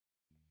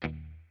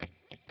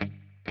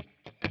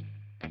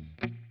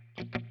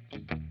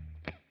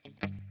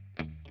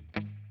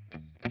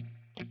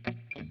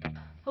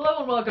Hello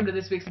and welcome to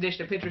this week's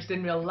edition of Pinterest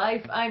in Real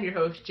Life. I'm your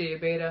host, Jay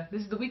Abeda.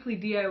 This is the weekly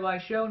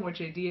DIY show in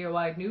which a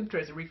DIY noob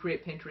tries to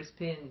recreate Pinterest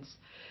pins.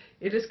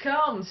 It has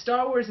come.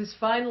 Star Wars is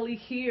finally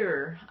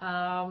here.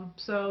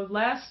 So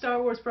last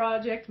Star Wars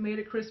project made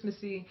it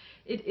Christmassy.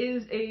 It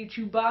is a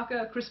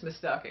Chewbacca Christmas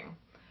stocking.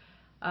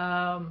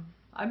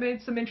 I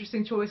made some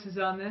interesting choices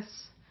on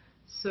this,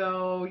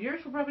 so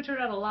yours will probably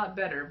turn out a lot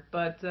better,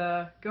 but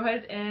go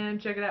ahead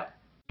and check it out.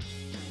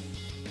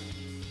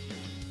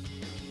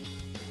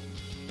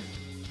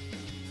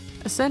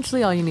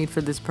 Essentially all you need for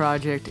this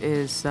project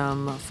is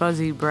some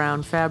fuzzy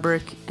brown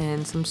fabric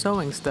and some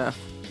sewing stuff.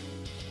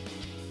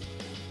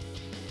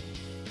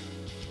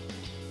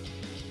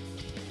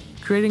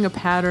 Creating a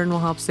pattern will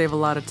help save a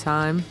lot of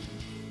time.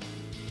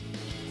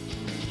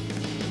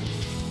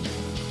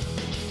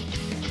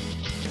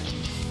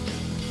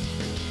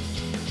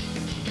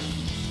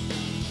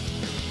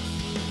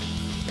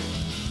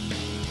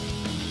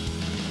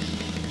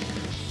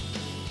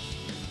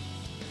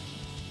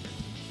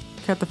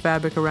 Cut the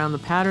fabric around the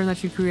pattern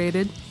that you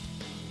created.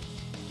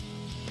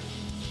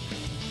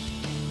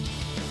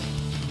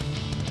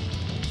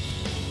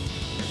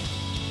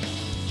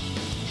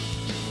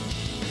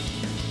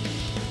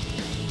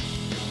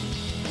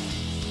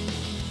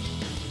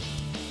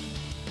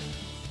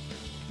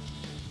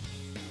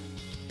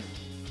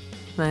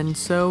 Then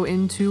sew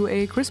into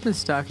a Christmas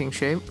stocking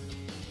shape.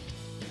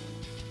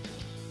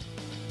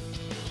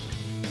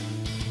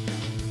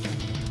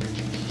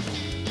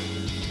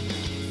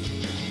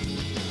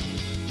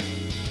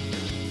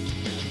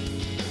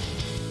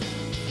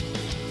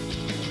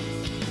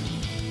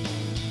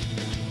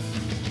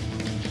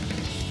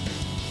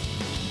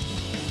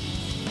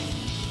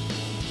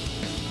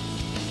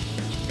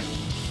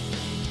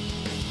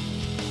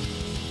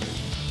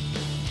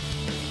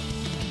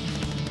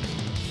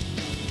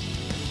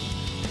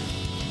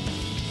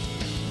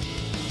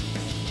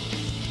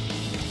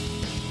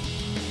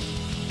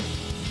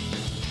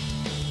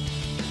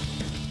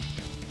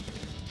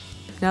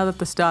 Now that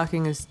the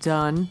stocking is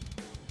done,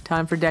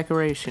 time for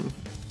decoration.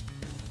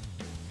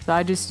 So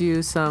I just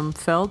used some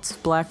felt,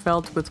 black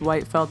felt with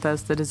white felt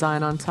as the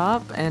design on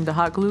top, and a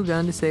hot glue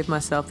gun to save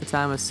myself the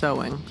time of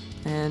sewing.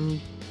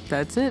 And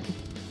that's it.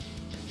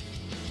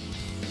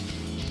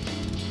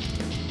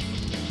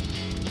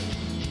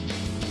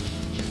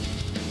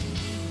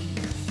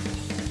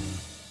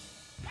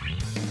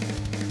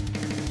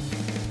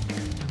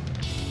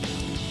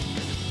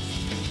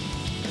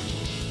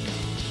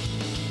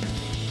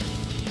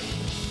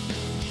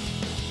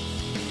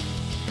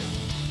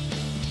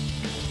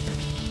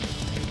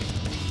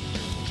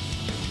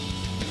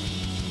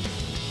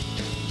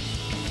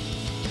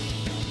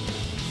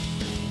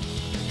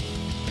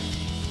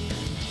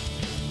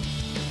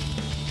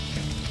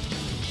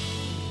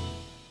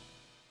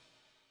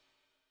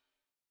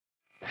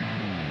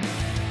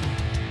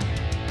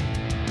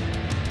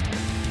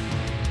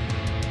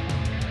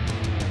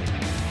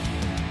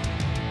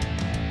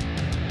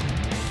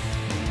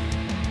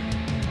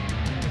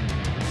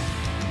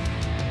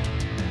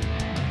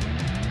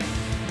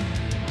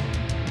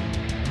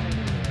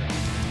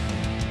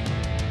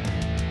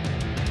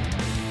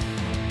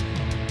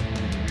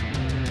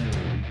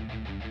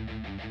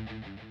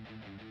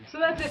 So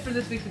that's it for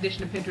this week's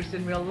edition of Pinterest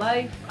in Real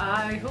Life.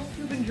 I hope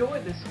you've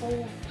enjoyed this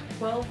whole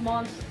 12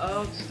 months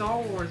of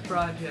Star Wars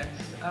projects.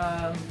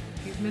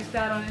 If you've missed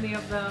out on any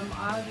of them,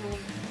 I will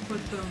put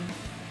some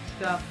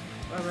stuff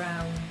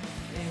around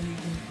and you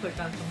can click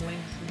on some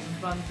links and some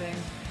fun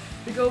things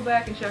to go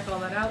back and check all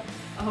that out.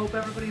 I hope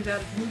everybody's out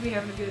at the movie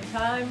having a good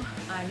time.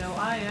 I know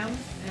I am,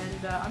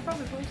 and I'm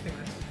probably posting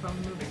this from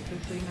the movie,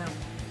 just so you know.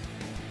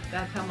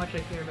 That's how much I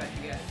care about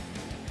you guys.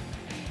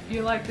 If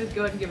you like this,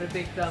 go ahead and give it a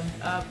big thumbs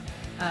up.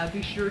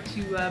 Be sure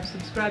to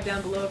subscribe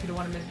down below if you don't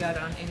want to miss out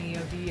on any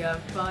of the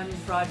fun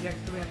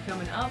projects that we have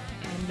coming up.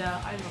 And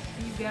I will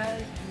see you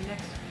guys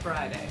next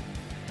Friday.